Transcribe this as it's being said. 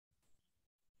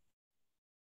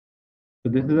So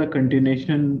this is a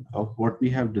continuation of what we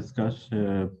have discussed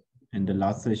in the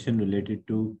last session related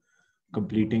to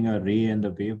completing a ray and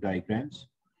the wave diagrams.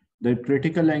 The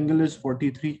critical angle is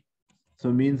 43.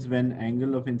 So means when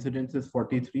angle of incidence is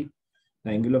 43, the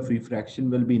angle of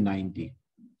refraction will be 90.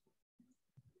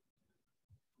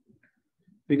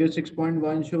 Figure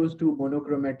 6.1 shows two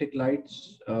monochromatic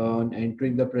lights on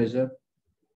entering the prism.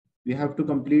 We have to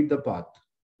complete the path.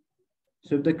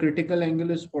 So if the critical angle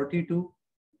is 42,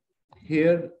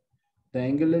 here the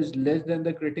angle is less than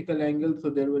the critical angle, so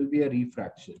there will be a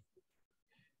refraction.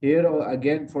 Here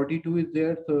again 42 is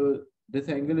there, so this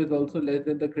angle is also less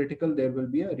than the critical, there will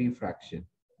be a refraction.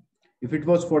 If it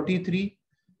was 43,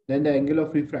 then the angle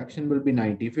of refraction will be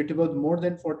 90. If it was more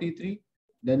than 43,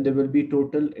 then there will be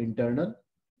total internal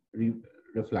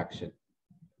reflection.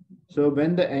 So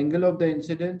when the angle of the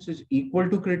incidence is equal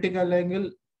to critical angle,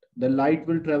 the light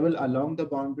will travel along the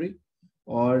boundary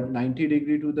or 90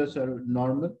 degree to the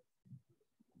normal.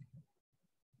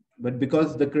 But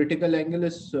because the critical angle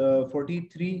is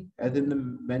 43, as in the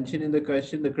mentioned in the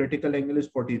question, the critical angle is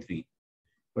 43.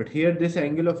 But here this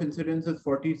angle of incidence is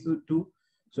 42.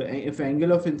 So if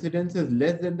angle of incidence is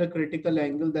less than the critical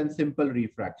angle, then simple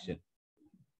refraction.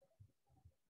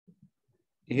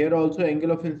 Here also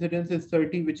angle of incidence is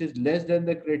 30, which is less than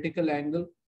the critical angle.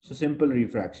 So simple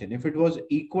refraction. If it was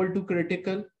equal to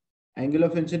critical, angle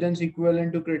of incidence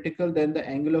equivalent to critical, then the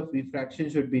angle of refraction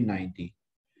should be 90.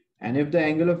 And if the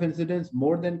angle of incidence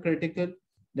more than critical,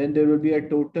 then there will be a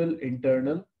total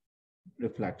internal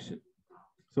reflection.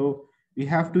 So we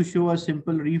have to show a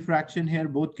simple refraction here,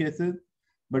 both cases,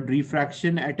 but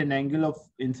refraction at an angle of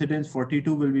incidence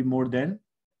 42 will be more than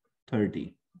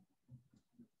 30.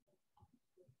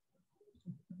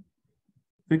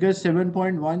 Figure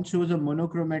 7.1 shows a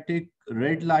monochromatic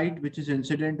red light which is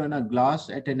incident on a glass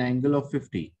at an angle of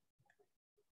 50.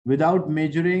 Without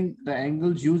measuring the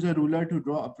angles, use a ruler to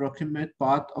draw approximate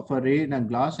path of a ray in a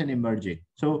glass and emerging.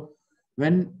 So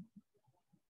when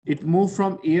it moved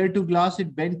from air to glass,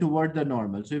 it bent toward the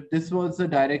normal. So if this was the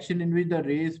direction in which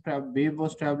the wave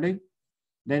was traveling,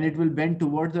 then it will bend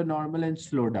towards the normal and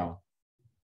slow down.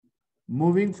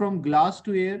 Moving from glass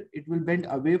to air, it will bend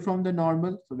away from the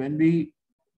normal. So when we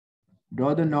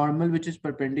draw the normal, which is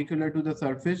perpendicular to the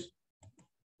surface,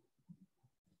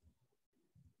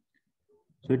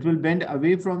 so it will bend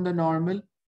away from the normal.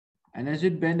 And as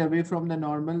it bend away from the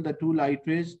normal, the two light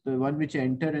rays, the one which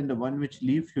enter and the one which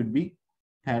leave, should be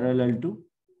parallel to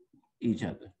each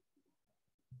other.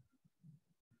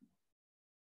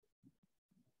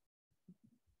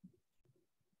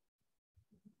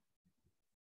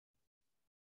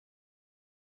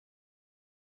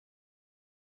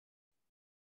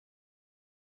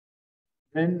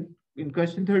 Then in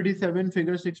question 37,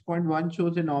 figure 6.1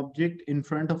 shows an object in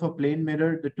front of a plane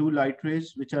mirror. The two light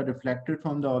rays which are reflected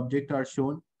from the object are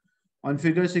shown. On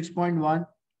figure 6.1,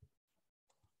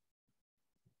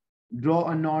 draw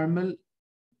a normal.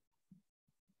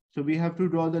 So we have to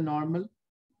draw the normal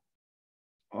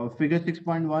of figure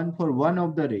 6.1 for one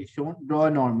of the rays shown. Draw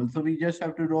a normal. So we just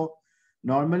have to draw.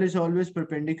 Normal is always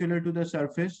perpendicular to the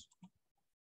surface.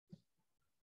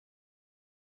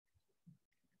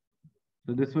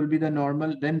 So this will be the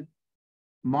normal. Then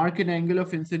mark an angle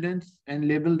of incidence and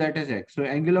label that as x. So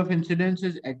angle of incidence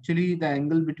is actually the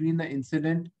angle between the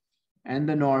incident and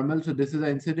the normal. So this is the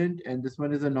incident and this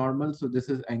one is a normal. So this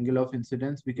is angle of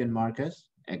incidence. We can mark as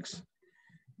x.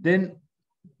 Then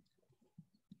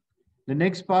the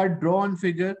next part, draw on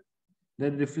figure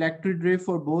the reflected ray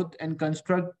for both and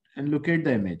construct and locate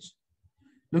the image.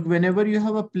 Look, whenever you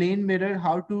have a plane mirror,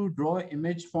 how to draw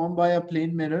image formed by a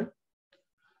plane mirror?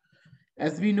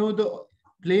 As we know, the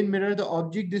plane mirror, the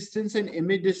object distance and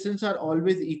image distance are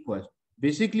always equal.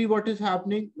 Basically, what is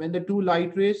happening when the two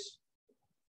light rays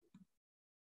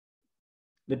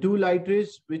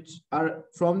which are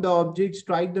from the object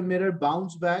strike the mirror,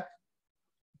 bounce back.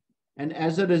 And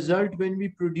as a result, when we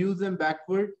produce them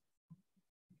backward,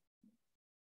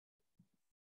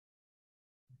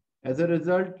 as a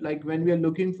result, like when we are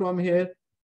looking from here,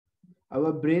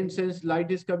 our brain sense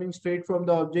light is coming straight from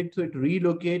the object, so it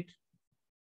relocates.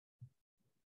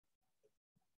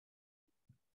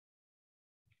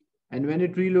 And when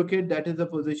it relocates, that is the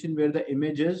position where the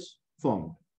image is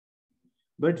formed.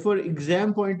 But for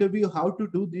exam point of view, how to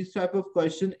do this type of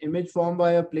question, image formed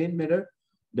by a plane mirror,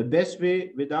 the best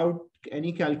way without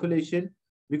any calculation,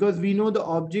 because we know the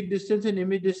object distance and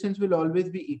image distance will always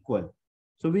be equal.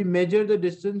 So we measure the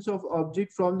distance of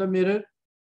object from the mirror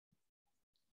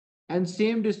and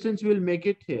same distance will make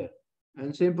it here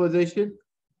and same position.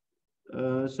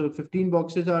 So 15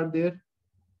 boxes are there.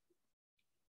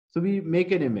 So we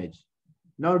make an image.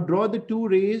 Now draw the two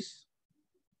rays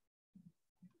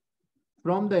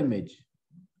from the image.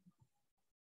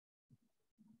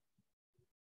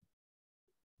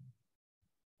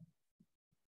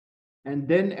 And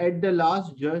then at the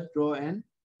last, just draw an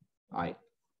eye.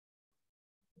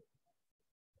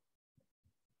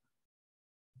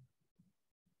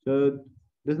 So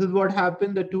this is what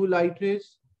happened. The two light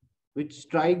rays which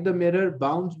strike the mirror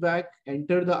bounce back,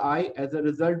 enter the eye. As a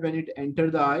result, when it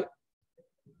enters the eye,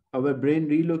 our brain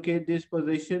relocate this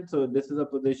position. So this is a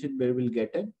position where we'll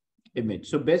get an image.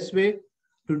 So best way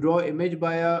to draw image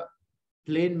by a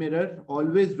plane mirror,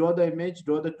 always draw the image,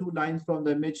 draw the two lines from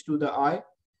the image to the eye,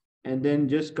 and then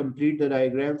just complete the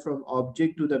diagram from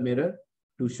object to the mirror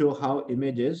to show how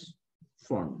image is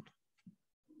formed.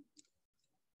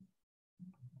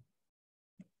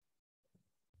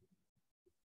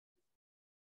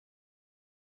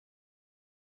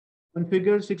 On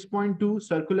figure 6.2,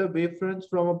 circular wavefronts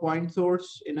from a point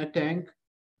source in a tank.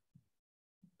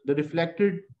 The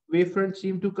reflected wavefront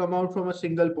seem to come out from a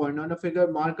single point. On a figure,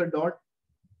 mark a dot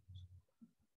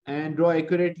and draw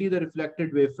accurately the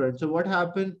reflected wavefront. So what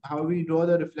happened? How we draw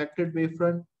the reflected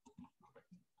wavefront?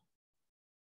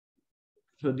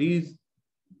 So these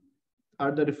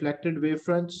are the reflected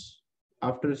wavefronts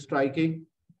after striking.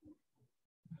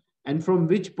 And from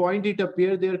which point it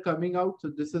appears they are coming out. So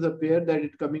this is a pair that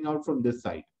it's coming out from this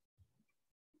side.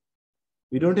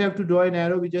 We don't have to draw an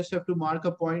arrow. We just have to mark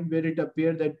a point where it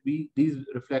appears that these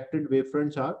reflected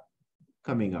wavefronts are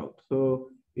coming out. So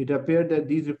it appears that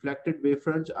these reflected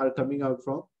wavefronts are coming out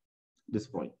from this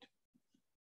point.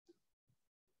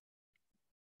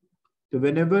 So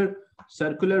whenever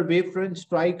circular wavefronts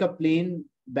strike a plane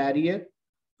barrier,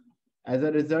 as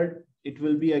a result, it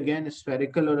will be again a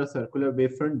spherical or a circular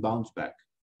wavefront bounce back.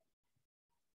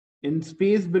 In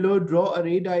space below, draw a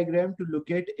ray diagram to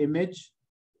locate image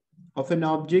of an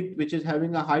object which is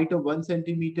having a height of 1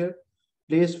 centimeter,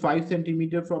 placed 5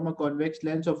 centimeter from a convex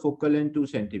lens of focal length 2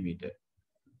 centimeter.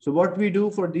 So what we do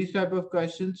for these type of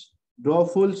questions, draw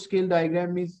full scale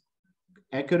diagram means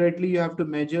accurately you have to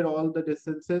measure all the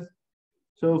distances.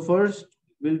 So first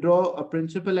we'll draw a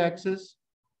principal axis.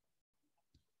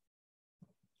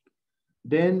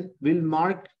 Then we'll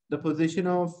mark the position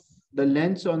of the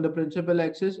lens on the principal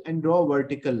axis and draw a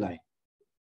vertical line.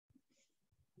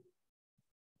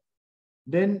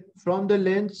 Then from the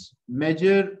lens,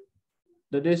 measure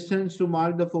the distance to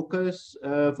mark the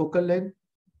focal length.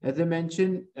 As I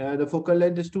mentioned, the focal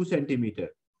length is 2 centimeter.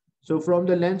 So from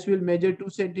the lens, we'll measure 2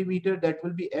 centimeter, that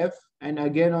will be F. And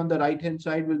again, on the right-hand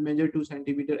side, we'll measure 2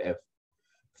 centimeter F.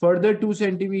 Further 2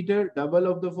 centimeter, double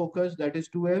of the focus, that is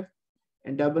 2F.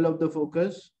 And double of the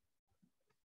focus,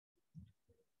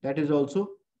 that is also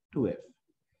 2F.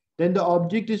 Then the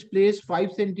object is placed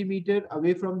 5 centimeter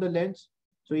away from the lens.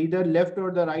 So either left or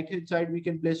the right hand side, we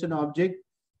can place an object,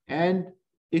 and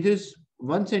it is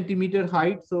 1 centimeter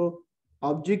height. So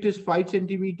object is 5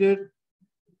 centimeter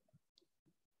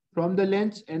from the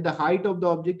lens and the height of the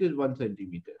object is 1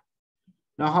 centimeter.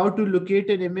 Now how to locate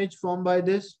an image formed by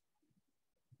this?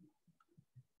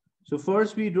 So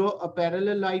first we draw a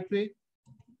parallel light ray.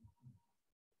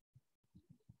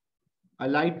 A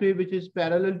light ray which is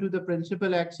parallel to the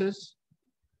principal axis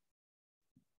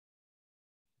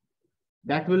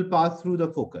that will pass through the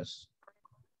focus.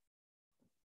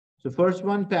 So first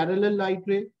one, parallel light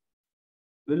ray,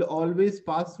 will always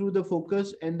pass through the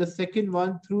focus, and the second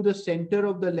one through the center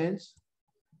of the lens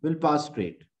will pass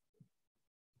straight.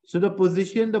 So the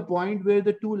position, the point where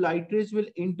the two light rays will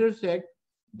intersect,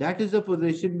 that is the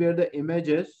position where the image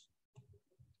is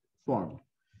formed.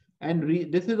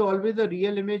 And this is always a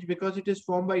real image because it is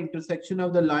formed by intersection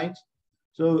of the lines.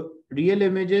 So real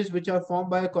images which are formed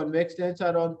by a convex lens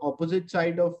are on opposite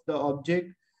side of the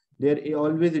object. They're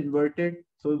always inverted.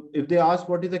 So if they ask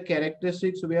what is the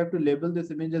characteristic, so we have to label this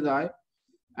image as I.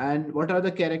 And what are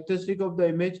the characteristic of the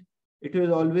image? It is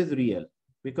always real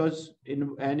because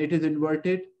and it is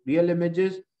inverted. Real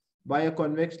images by a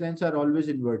convex lens are always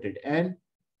inverted. And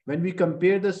when we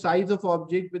compare the size of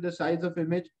object with the size of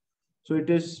image, so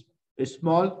it is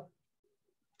small.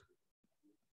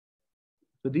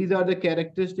 So these are the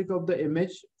characteristics of the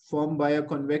image formed by a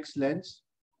convex lens.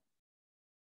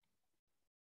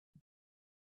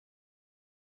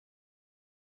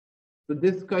 So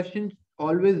this question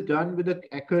always done with an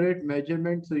accurate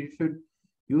measurement. So you should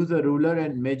use a ruler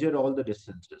and measure all the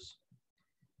distances.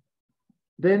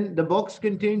 Then the box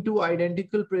contains two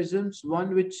identical prisms,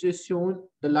 one which is shown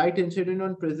the light incident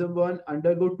on prism 1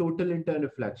 undergo total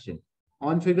interreflection.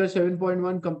 On figure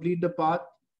 7.1, complete the path.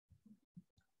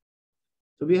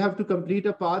 So we have to complete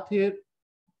a path here.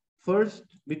 First,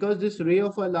 because this ray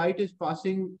of a light is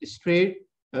passing straight,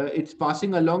 it's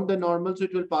passing along the normal, so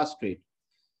it will pass straight.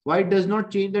 Why it does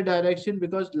not change the direction?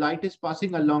 Because light is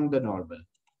passing along the normal.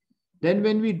 Then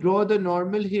when we draw the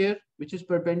normal here, which is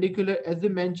perpendicular, as they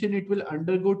mentioned, it will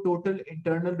undergo total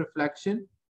internal reflection.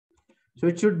 So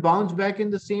it should bounce back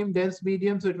in the same dense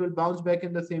medium. So it will bounce back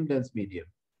in the same dense medium.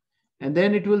 And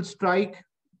then it will strike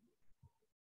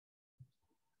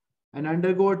and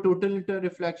undergo a total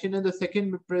interreflection in the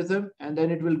second prism, and then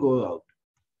it will go out.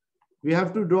 We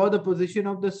have to draw the position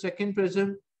of the second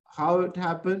prism, how it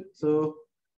happened. So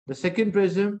the second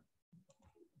prism,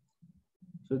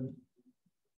 so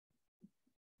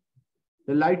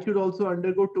the light should also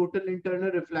undergo total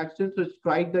internal reflection, so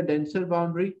strike the denser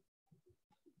boundary.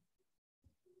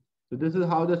 So this is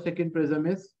how the second prism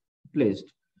is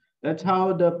placed. That's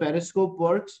how the periscope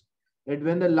works, that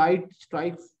when the light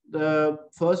strikes the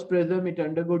first prism, it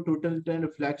undergo total internal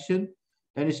reflection.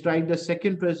 Then strike the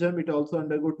second prism, it also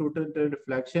undergo total internal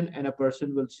reflection, and a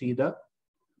person will see the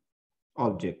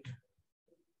object.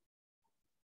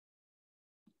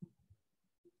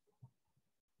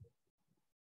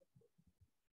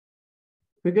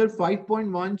 Figure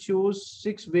 5.1 shows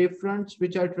 6 wavefronts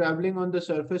which are traveling on the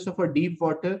surface of a deep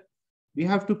water. We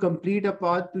have to complete a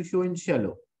path to show in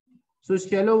shallow. So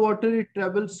shallow water, it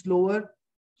travels slower.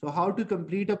 So how to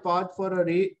complete a path for a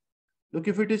ray? Look,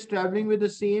 if it is traveling with the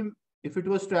same, if it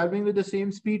was traveling with the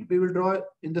same speed, we will draw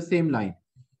in the same line.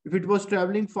 If it was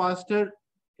traveling faster,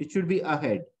 it should be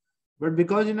ahead. But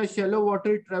because in a shallow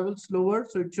water, it travels slower,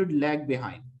 so it should lag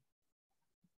behind.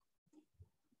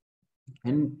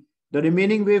 And the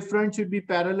remaining wavefront should be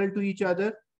parallel to each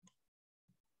other.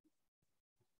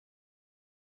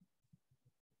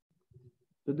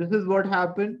 So this is what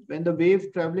happened when the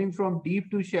wave traveling from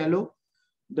deep to shallow,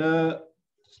 the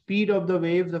speed of the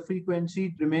wave, the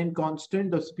frequency remain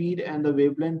constant, the speed and the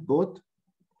wavelength both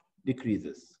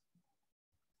decreases.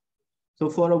 So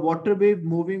for a water wave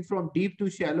moving from deep to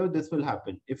shallow, this will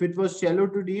happen. If it was shallow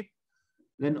to deep,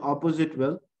 then opposite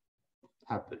will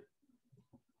happen.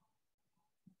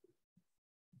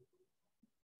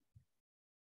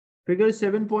 Figure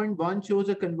 7.1 shows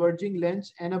a converging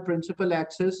lens and a principal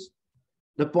axis.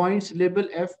 The points label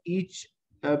F each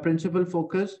principal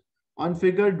focus. On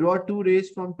figure, draw 2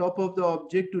 rays from top of the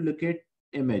object to locate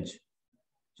image.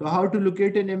 So how to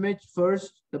locate an image?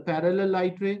 First, the parallel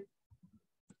light ray.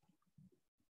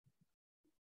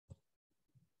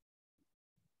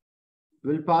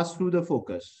 Will pass through the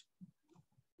focus.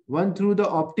 One through the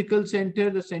optical center,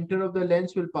 the center of the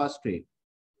lens will pass straight.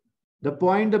 The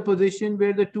point, the position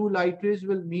where the 2 light rays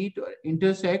will meet or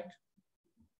intersect,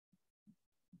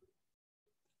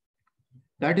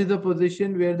 that is the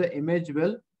position where the image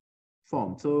will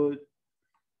form. So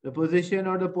the position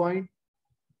or the point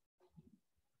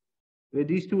where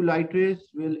these 2 light rays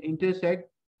will intersect,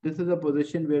 this is the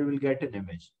position where we'll get an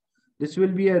image. This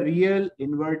will be a real,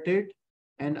 inverted,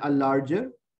 and a larger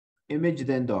image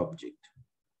than the object.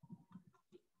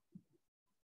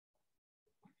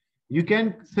 You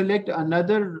can select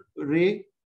another ray,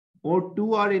 or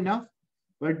 2 are enough,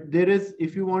 but there is,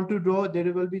 if you want to draw,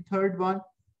 there will be third one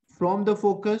from the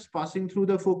focus, passing through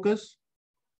the focus,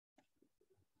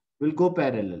 will go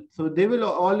parallel. So they will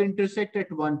all intersect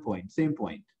at one point, same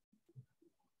point.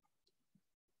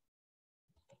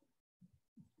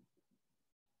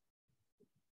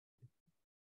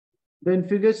 Then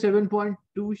figure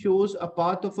 7.2 shows a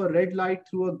path of a red light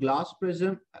through a glass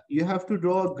prism. You have to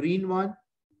draw a green one.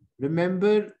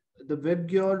 Remember the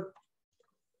WebGear,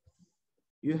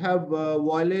 you have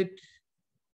violet,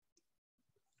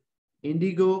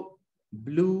 indigo,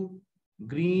 blue,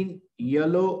 green,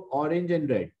 yellow, orange, and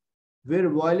red. Where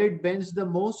violet bends the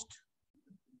most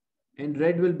and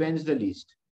red will bend the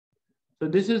least. So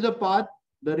this is the path.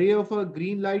 The ray of a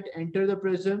green light enter the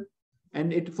prism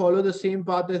and it follow the same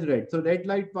path as red. So red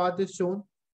light path is shown.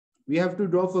 We have to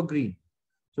draw for green.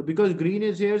 So because green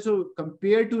is here, so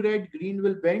compared to red, green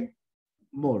will bend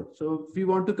more. So if we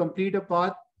want to complete a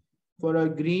path for a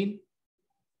green,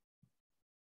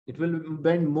 it will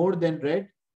bend more than red.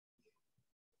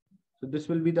 So this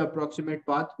will be the approximate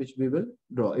path which we will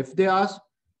draw. If they ask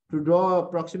to draw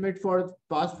approximate for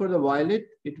path for the violet,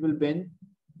 it will bend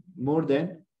more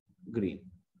than green.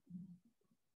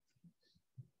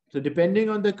 So depending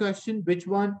on the question, which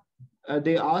one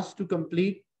they ask to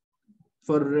complete,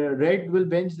 for red will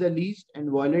bend the least and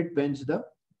violet bends the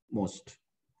most.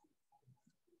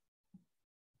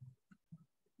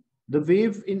 The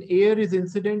wave in air is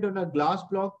incident on a glass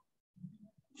block,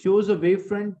 shows a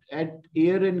wavefront at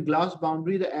air and glass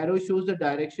boundary. The arrow shows the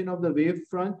direction of the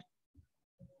wavefront.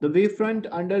 The wavefront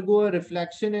undergo a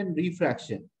reflection and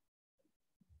refraction.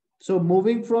 So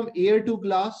moving from air to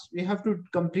glass, we have to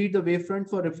complete the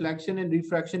wavefront for reflection and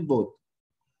refraction both.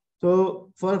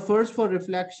 So for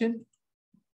reflection,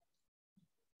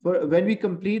 when we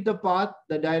complete the path,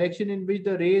 the direction in which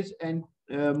the rays and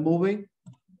moving.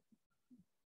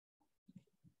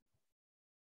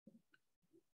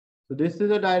 So this is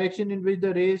the direction in which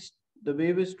the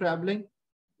wave is traveling.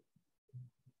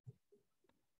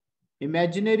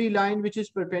 Imaginary line which is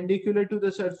perpendicular to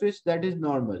the surface, that is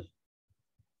normal.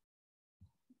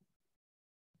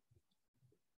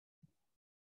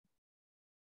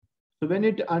 So when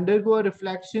it undergo a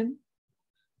reflection,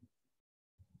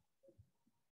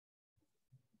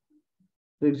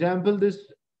 for example, this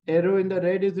arrow in the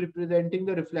red is representing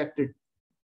the reflected.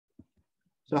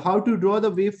 So how to draw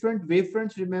the wavefront?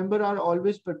 Wavefronts, remember, are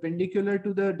always perpendicular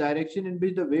to the direction in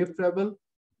which the wave travel.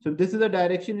 So this is the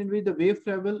direction in which the wave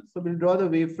travel. So we'll draw the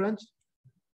wavefronts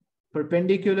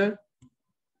perpendicular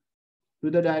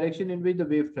to the direction in which the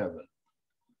wave travel.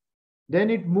 Then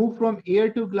it moved from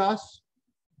air to glass.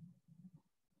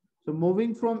 So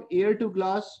moving from air to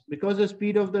glass, because the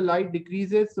speed of the light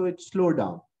decreases, so it slowed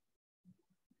down.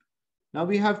 Now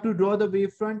we have to draw the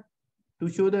wavefront to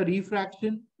show the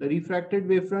refraction, the refracted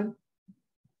wavefront.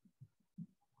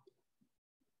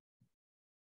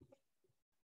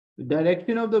 The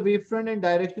direction of the wavefront and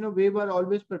direction of wave are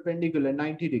always perpendicular,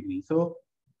 90 degrees. So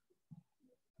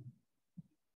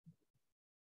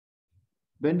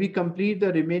when we complete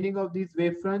the remaining of these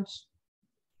wavefronts,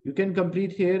 you can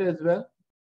complete here as well.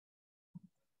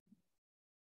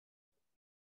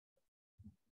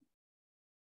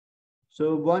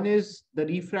 So one is the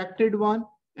refracted one,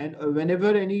 and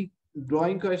whenever any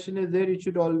drawing question is there, it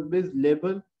should always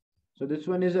label. So this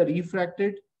one is a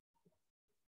refracted,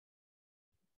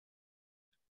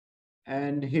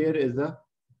 and here is a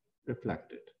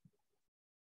reflected.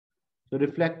 So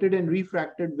reflected and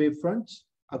refracted wavefronts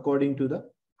according to the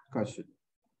question.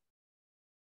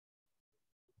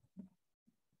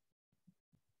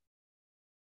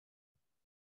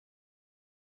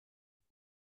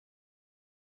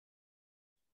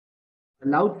 A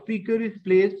loudspeaker is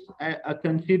placed at a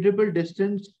considerable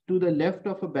distance to the left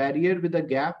of a barrier with a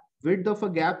gap. Width of a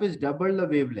gap is double the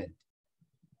wavelength.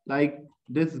 Like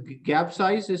this gap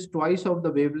size is twice of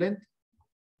the wavelength.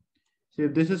 So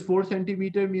if this is 4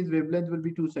 centimeter, means wavelength will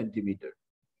be 2 centimeter.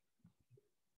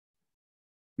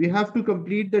 We have to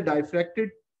complete the diffracted.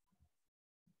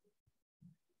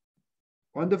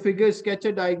 On the figure, sketch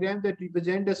a diagram that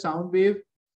represents a sound wave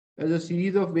as a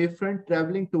series of wavefront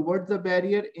traveling towards the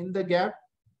barrier in the gap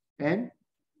and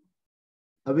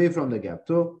away from the gap.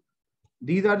 So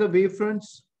these are the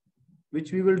wavefronts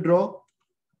which we will draw.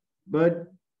 But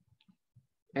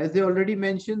as they already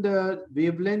mentioned, the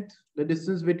wavelength, the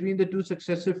distance between the two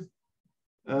successive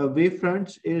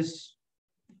wavefronts is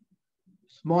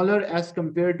smaller as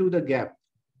compared to the gap.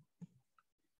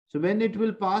 So when it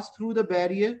will pass through the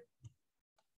barrier,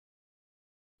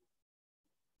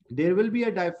 there will be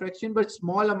a diffraction, but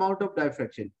small amount of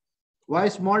diffraction. Why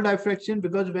small diffraction?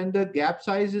 Because when the gap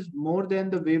size is more than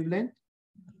the wavelength,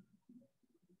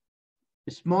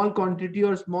 a small quantity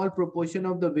or small proportion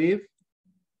of the wave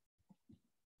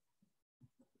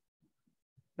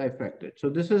diffracted. So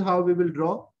this is how we will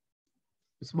draw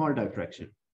a small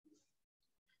diffraction.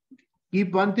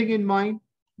 Keep one thing in mind,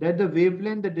 that the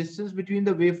wavelength, the distance between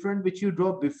the wavefront which you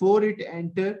draw before it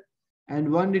enter and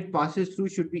one it passes through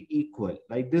should be equal.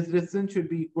 Like this distance should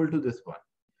be equal to this one.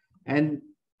 And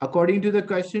according to the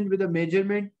question with the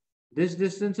measurement, this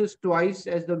distance is twice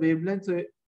as the wavelength. So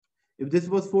if this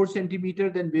was 4 centimeter,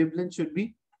 then wavelength should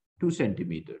be 2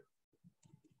 centimeter.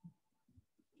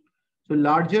 So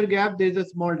larger gap, there is a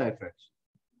small diffraction.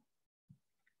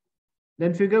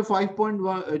 Then figure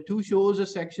 5.2 shows a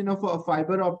section of a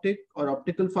fiber optic or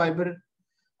optical fiber.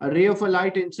 A ray of a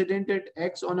light incident at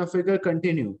X on a figure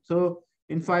continue. So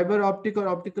in fiber optic or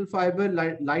optical fiber,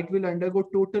 light will undergo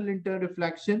total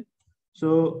interreflection.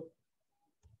 So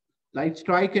light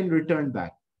strike and return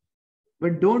back.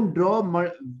 But don't draw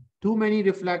too many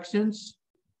reflections,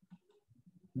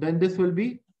 then this will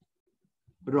be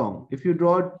wrong. If you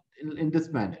draw it in this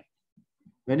manner.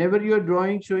 Whenever you are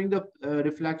drawing showing the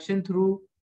reflection through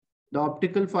the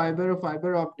optical fiber or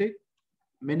fiber optic,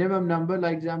 minimum number,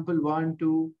 like example 1,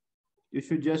 2, you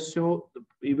should just show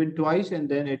even twice and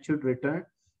then it should return.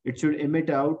 It should emit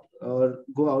out or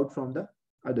go out from the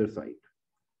other side.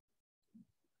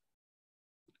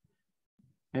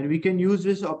 And we can use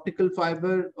this optical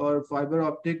fiber or fiber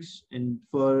optics in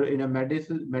a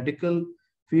medical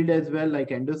field as well, like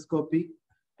endoscopy,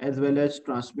 as well as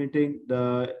transmitting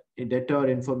the data or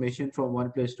information from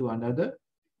one place to another,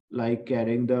 like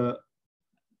carrying the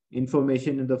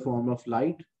information in the form of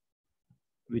light,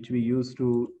 which we use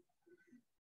in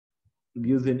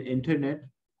internet.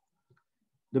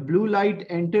 The blue light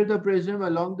enters the prism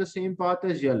along the same path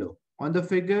as yellow. On the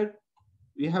figure,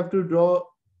 we have to draw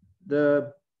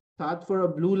the path for a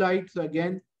blue light. So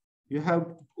again, you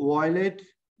have violet,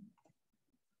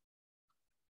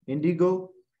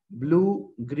 indigo,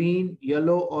 blue, green,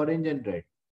 yellow, orange, and red,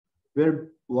 where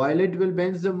violet will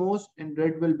bend the most and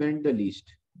red will bend the least.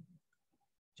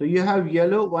 So you have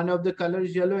yellow, one of the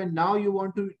colors yellow, and now you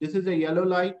want to, this is a yellow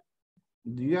light.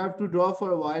 You have to draw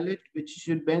for violet, which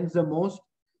should bend the most.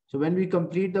 So when we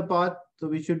complete the path, so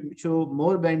we should show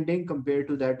more bending compared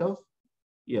to that of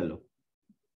yellow.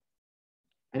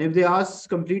 And if they ask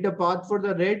complete a path for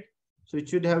the red, so it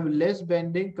should have less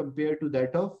bending compared to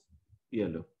that of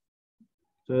yellow.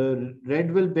 So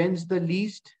red will bend the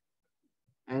least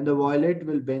and the violet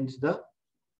will bend the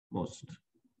most.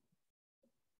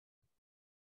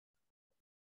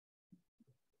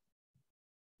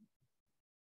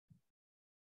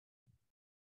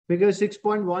 Figure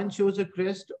 6.1 shows a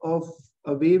crest of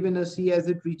a wave in a sea as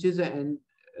it reaches the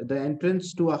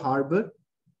entrance to a harbor.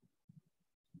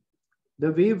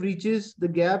 The wave reaches the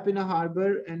gap in a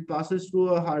harbor and passes through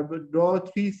a harbor. Draw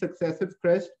 3 successive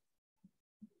crests.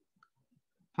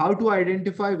 How to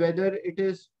identify whether it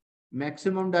is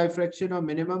maximum diffraction or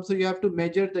minimum? So you have to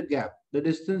measure the gap, the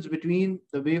distance between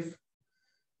the wave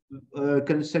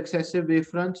successive wave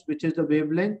fronts, which is the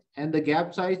wavelength, and the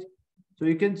gap size. So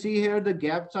you can see here the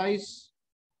gap size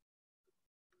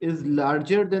is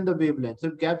larger than the wavelength. So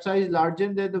if gap size is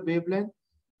larger than the wavelength,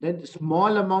 then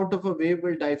small amount of a wave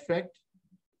will diffract.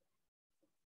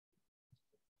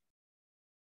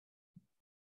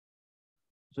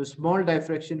 So small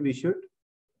diffraction we should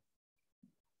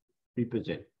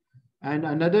represent. And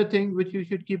another thing which you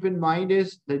should keep in mind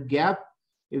is the gap.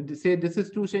 If they say this is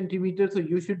 2 centimeters, so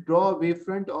you should draw a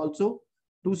wavefront also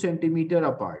 2 centimeters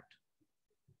apart.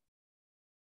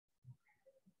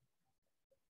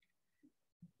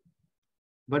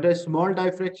 But a small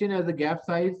diffraction as the gap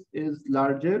size is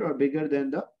larger or bigger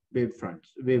than the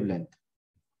wavelength.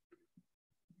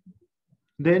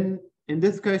 Then in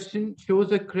this question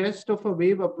shows a crest of a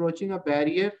wave approaching a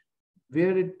barrier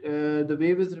where the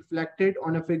wave is reflected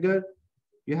on a figure.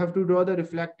 You have to draw the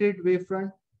reflected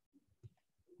wavefront.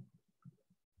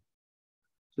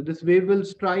 So this wave will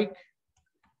strike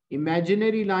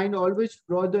imaginary line. Always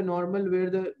draw the normal where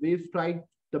the wave strike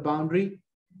the boundary.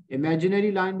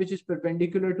 Imaginary line which is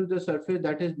perpendicular to the surface,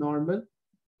 that is normal.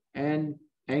 And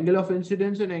angle of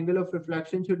incidence and angle of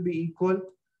reflection should be equal.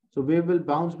 So wave will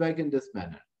bounce back in this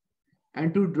manner.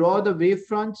 And to draw the wave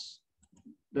fronts,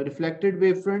 the reflected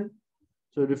wavefront,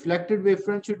 so reflected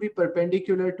wavefront should be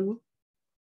perpendicular to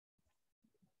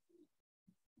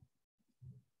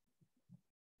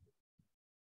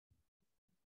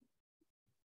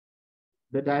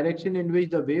the direction in which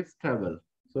the waves travel.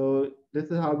 So this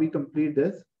is how we complete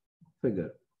this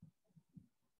figure.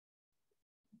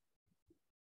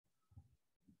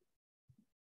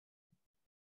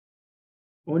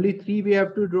 Only 3 we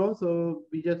have to draw, so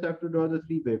we just have to draw the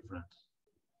 3 wavefronts.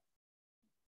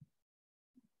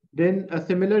 Then a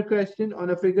similar question on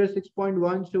a figure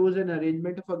 6.1 shows an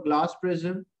arrangement of a glass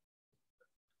prism.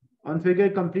 On figure,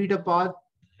 complete a path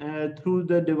through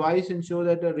the device and show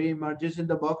that a ray emerges in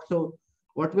the box. So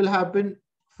what will happen?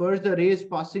 First, the ray is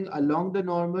passing along the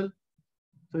normal,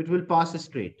 so it will pass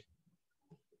straight.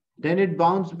 Then it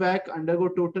bounce back, undergo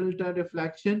total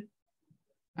reflection,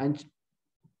 and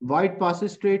white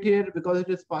passes straight here because it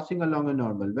is passing along a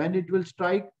normal. When it will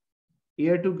strike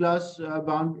air to glass,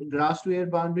 glass to air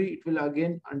boundary, it will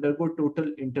again undergo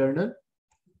total internal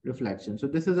reflection. So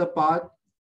this is a path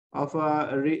of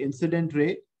a ray, incident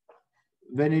ray.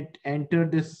 When it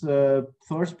entered this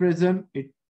first prism,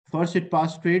 first it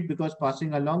passed straight because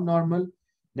passing along normal.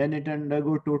 Then it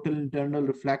undergo total internal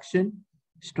reflection.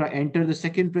 Enter the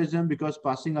second prism because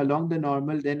passing along the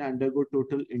normal, then undergo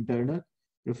total internal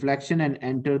reflection and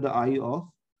enter the eye of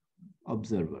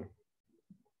observer.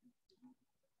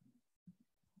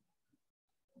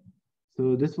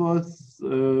 So this was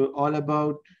all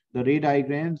about the ray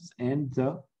diagrams and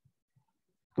the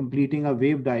completing a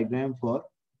wave diagram for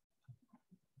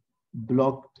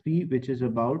block 3, which is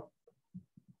about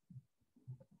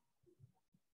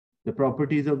the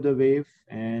properties of the wave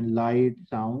and light,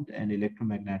 sound, and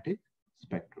electromagnetic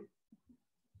spectrum.